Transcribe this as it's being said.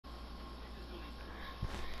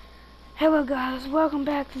Hello guys, welcome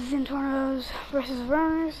back to Zentornos versus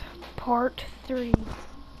Runners Part 3.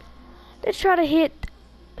 Let's try to hit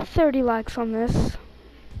 30 likes on this.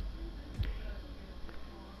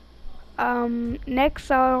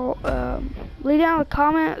 Next I'll leave down in the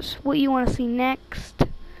comments what you want to see next.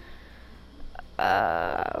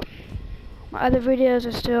 My other videos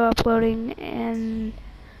are still uploading, and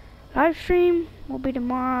live stream will be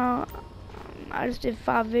tomorrow. I just did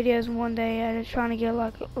 5 videos in one day. I'm just trying to get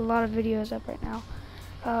like a lot of videos up right now.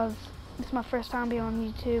 This is my first time being on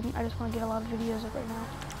YouTube. I just want to get a lot of videos up right now.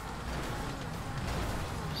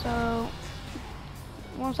 So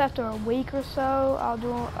once after a week or so, I'll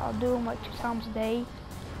do them like 2 times a day.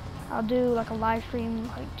 I'll do like a live stream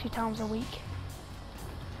like 2 times a week.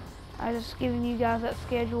 I'm just giving you guys that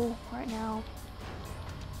schedule right now.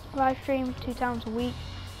 Live stream 2 times a week.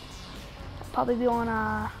 I'll probably be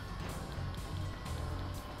on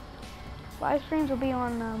live streams will be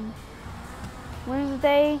on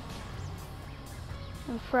Wednesday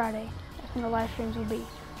and Friday. That's when the live streams will be.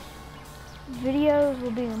 Videos will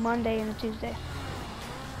be on Monday and a Tuesday.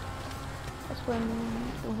 That's when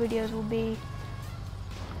the videos will be.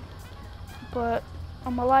 But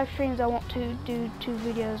on my live streams, I want to do 2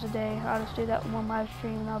 videos a day. I'll just do that one live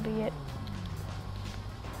stream and that'll be it.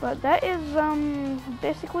 But that is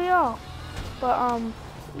basically all. But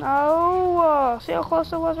no, see how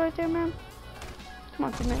close I was right there, man? Come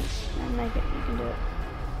on, teammate. Man, make it. You can do it.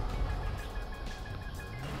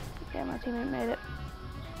 Yeah, my teammate made it.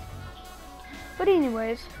 But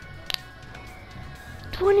anyways,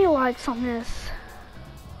 20 likes on this.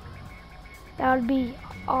 That would be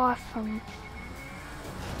awesome.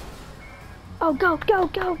 Oh, go, go,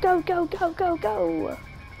 go, go, go, go, go, go.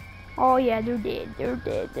 Oh yeah, they're dead. They're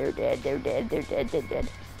dead. They're dead. They're dead. They're dead. They're dead.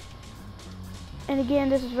 And again,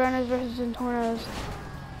 this is Runners versus Zentornos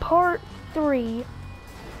Part 3.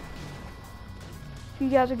 If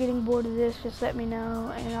you guys are getting bored of this, just let me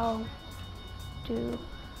know and I'll do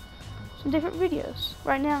some different videos.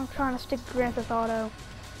 Right now I'm trying to stick to Grand Theft Auto.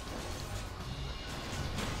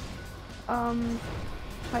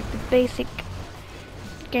 Like the basic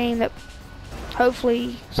game that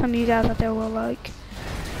hopefully some of you guys out there will like.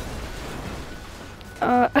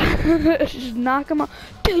 Just knock them off.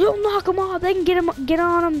 Dude, don't knock them off. They can get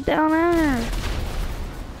on them down there.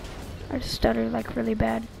 I just stuttered like really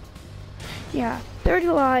bad. Yeah, 30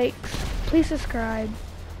 likes. Please subscribe.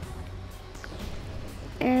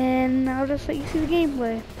 And I'll just let you see the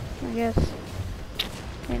gameplay, I guess.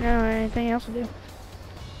 Ain't no anything else to do.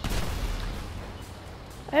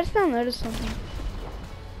 I just now noticed something.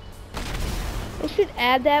 They should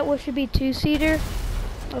add that, which should be 2-seater.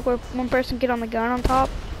 Like where one person get on the gun on top.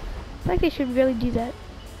 I think they should really do that.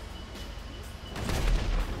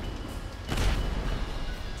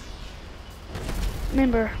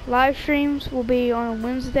 Remember, live streams will be on a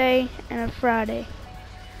Wednesday and a Friday.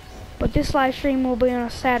 But this live stream will be on a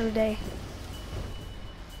Saturday.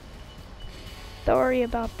 Sorry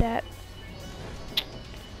about that.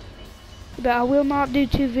 But I will not do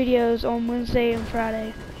 2 videos on Wednesday and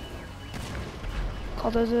Friday.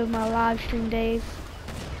 Cause those are my live stream days.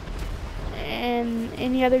 And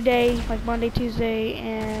any other day, like Monday, Tuesday,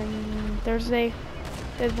 and Thursday,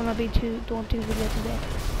 is when I'll be doing 2 videos a day.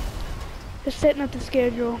 Just setting up the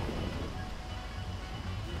schedule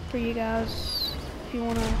for you guys if you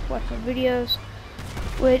want to watch my videos,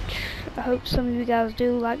 which I hope some of you guys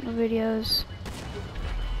do like my videos.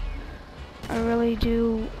 I really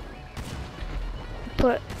do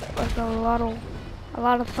put like a lot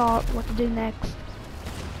of thought what to do next.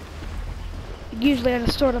 Usually I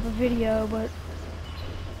just start up a video, but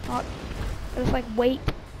I just like wait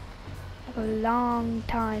like a long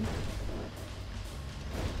time.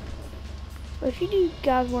 But if you do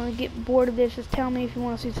guys want to get bored of this, just tell me if you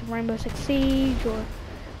want to see some Rainbow Six Siege or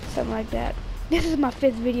something like that. This is my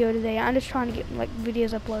 5th video today. I'm just trying to get like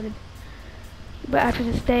videos uploaded. But after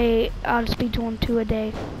this day, I'll just be doing 2 a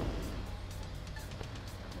day.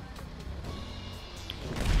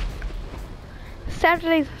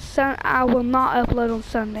 Saturday, I will not upload on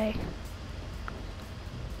Sunday.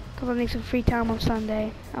 Because I need some free time on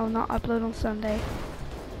Sunday. I will not upload on Sunday.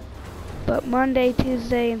 But Monday,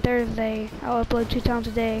 Tuesday, and Thursday, I'll upload 2 times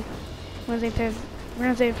a day. Wednesday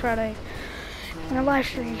and Friday. And a live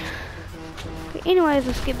stream. But anyways,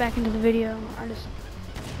 let's get back into the video. I just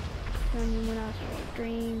filmed when I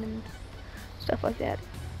stream and stuff like that.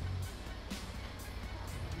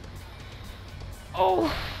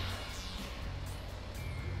 Oh,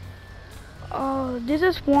 this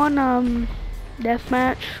is one death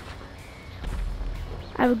match.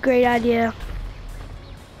 I have a great idea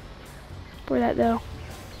for that though.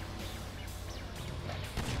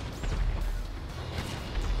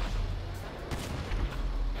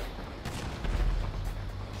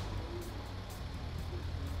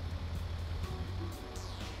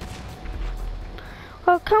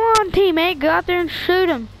 Oh, come on, teammate. Go out there and shoot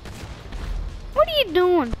him. What are you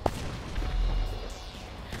doing?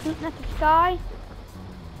 Shooting at the sky?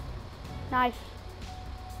 Nice.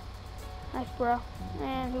 Nice, bro.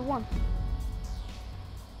 And who won?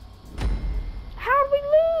 How did we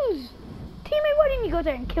lose? Teammate, why didn't you go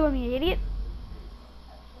there and kill him, you idiot?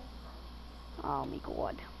 Oh, my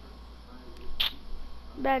God.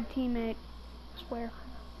 Bad teammate. I swear.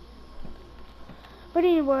 But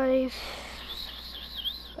anyways,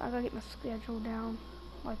 I gotta get my schedule down.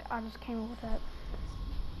 Like, I just came up with that.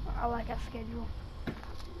 I like that schedule.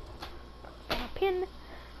 On a pin.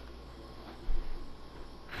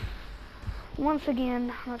 Once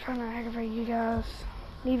again, I'm not trying to aggravate you guys.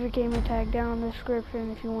 Leave your gamer tag down in the description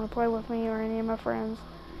if you want to play with me or any of my friends.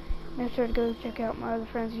 Make sure to go check out my other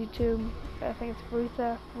friends' YouTube. I think it's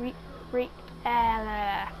Rutha, something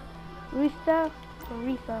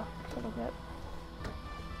like that.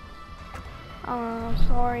 I'm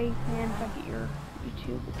sorry, man, if I get your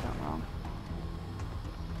YouTube account wrong.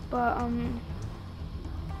 But,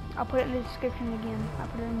 I'll put it in the description again. I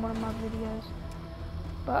put it in one of my videos.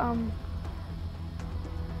 But,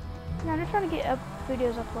 yeah, I'm just trying to get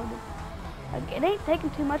videos uploaded. Like, it ain't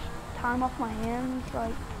taking too much time off my hands.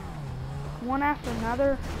 Like, one after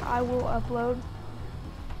another, I will upload.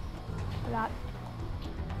 That.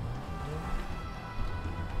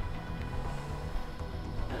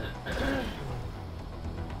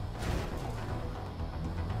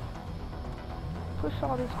 Push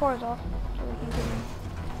all these cars off so they can get in.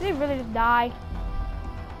 Did they really just die?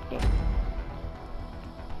 Yeah.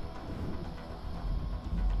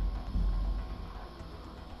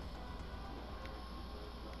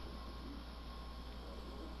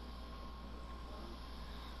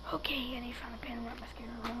 Okay, I need to find a pen and wrap my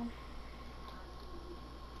schedule around.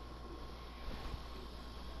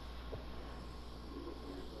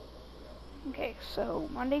 Okay, so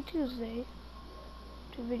Monday, Tuesday,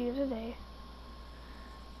 2 videos a day.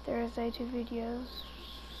 Thursday, 2 videos.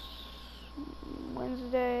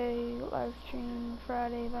 Wednesday, live stream.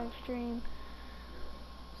 Friday, live stream.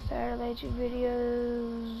 Saturday, 2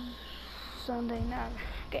 videos. Sunday, 9.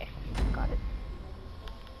 Okay, got it.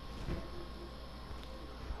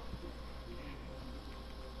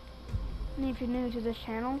 And if you're new to this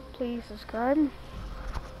channel, please subscribe.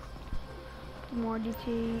 For more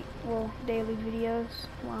GT, well, daily videos.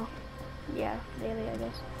 Well, yeah, daily, I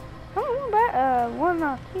guess. Oh,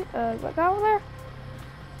 that guy over there?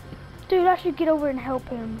 Dude, I should get over and help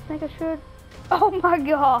him. I think I should. Oh my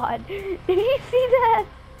God. Did you see that?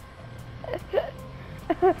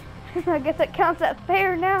 I guess that counts as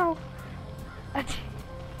fair now. My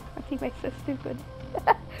teammate's so stupid.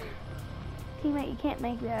 Teammate, you can't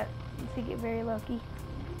make that. You get very lucky.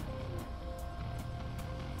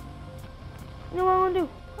 You know what I'm gonna do?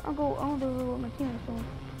 I'm gonna do what my teammate's doing.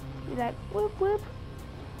 Be like, whoop whoop.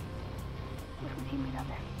 Where's my teammate out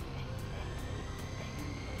there?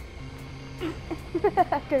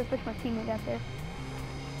 I could have pushed my teammate out there.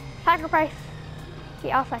 Sacrifice.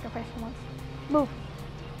 Okay, I'll sacrifice him once. Move.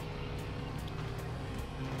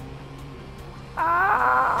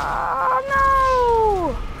 Ah,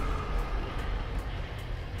 no!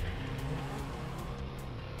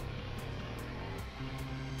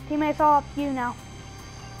 Teammates, all up to you now.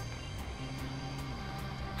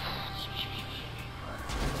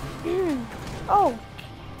 Oh,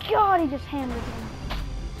 God, he just hammered him.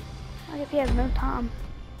 I guess he has no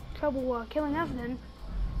trouble killing us then.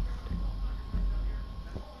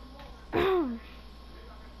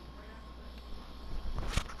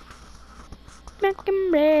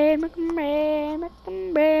 Making bread, making bread,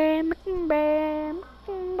 making bread, making bread,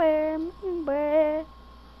 making bread, making bread.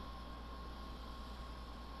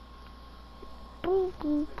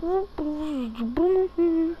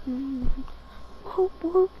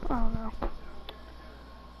 I don't know.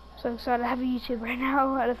 So excited to have a YouTube right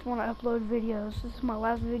now. I just want to upload videos. This is my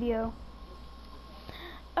last video.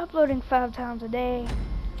 Uploading 5 times a day,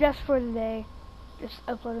 just for the day. Just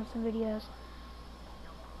uploading some videos.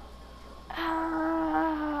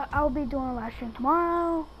 I'll be doing a live stream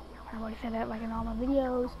tomorrow. I already said that like in all my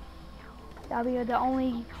videos. That'll be the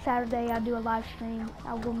only Saturday I do a live stream.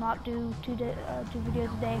 I will not do two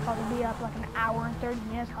videos a day because it'll be up like an hour and 30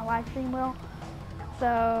 minutes. My live stream will.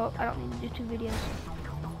 So I don't need to do 2 videos.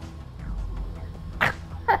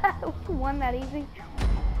 One that easy.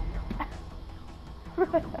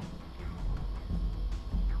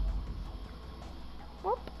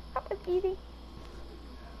 Whoop, that was easy.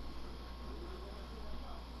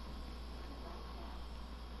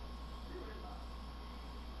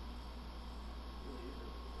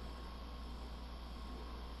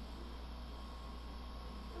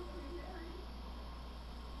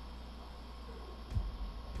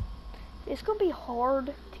 it's gonna be hard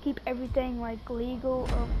to keep everything like legal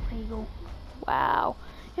or legal. Wow.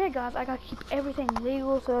 Yeah, guys, I gotta keep everything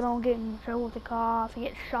legal so I don't get in trouble with the cops and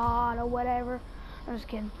get shot or whatever. I'm just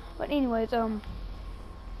kidding. But anyways, I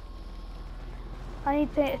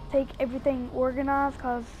need to take everything organized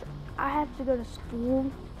because I have to go to school.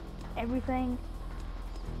 Everything.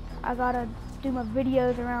 I gotta do my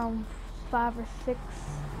videos around 5 or 6,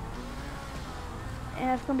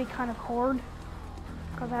 and it's gonna be kind of hard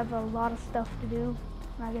because I have a lot of stuff to do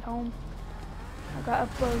when I get home. I gotta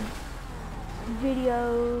upload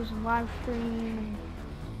videos and live stream, and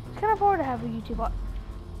it's kind of hard to have a YouTube.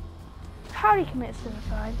 How do you commit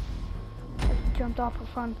suicide? Just jumped off for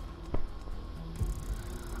fun.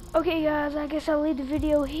 Okay guys, I guess I'll leave the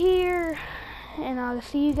video here, and I'll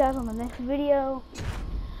see you guys on the next video.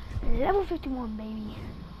 Level 51, baby.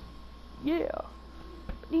 Yeah.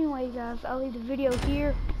 But anyway guys, I'll leave the video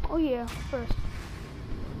here. Oh yeah, first.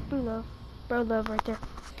 Bro love right there.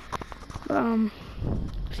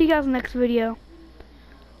 See you guys in the next video.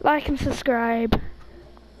 Like and subscribe.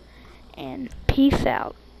 And peace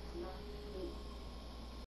out.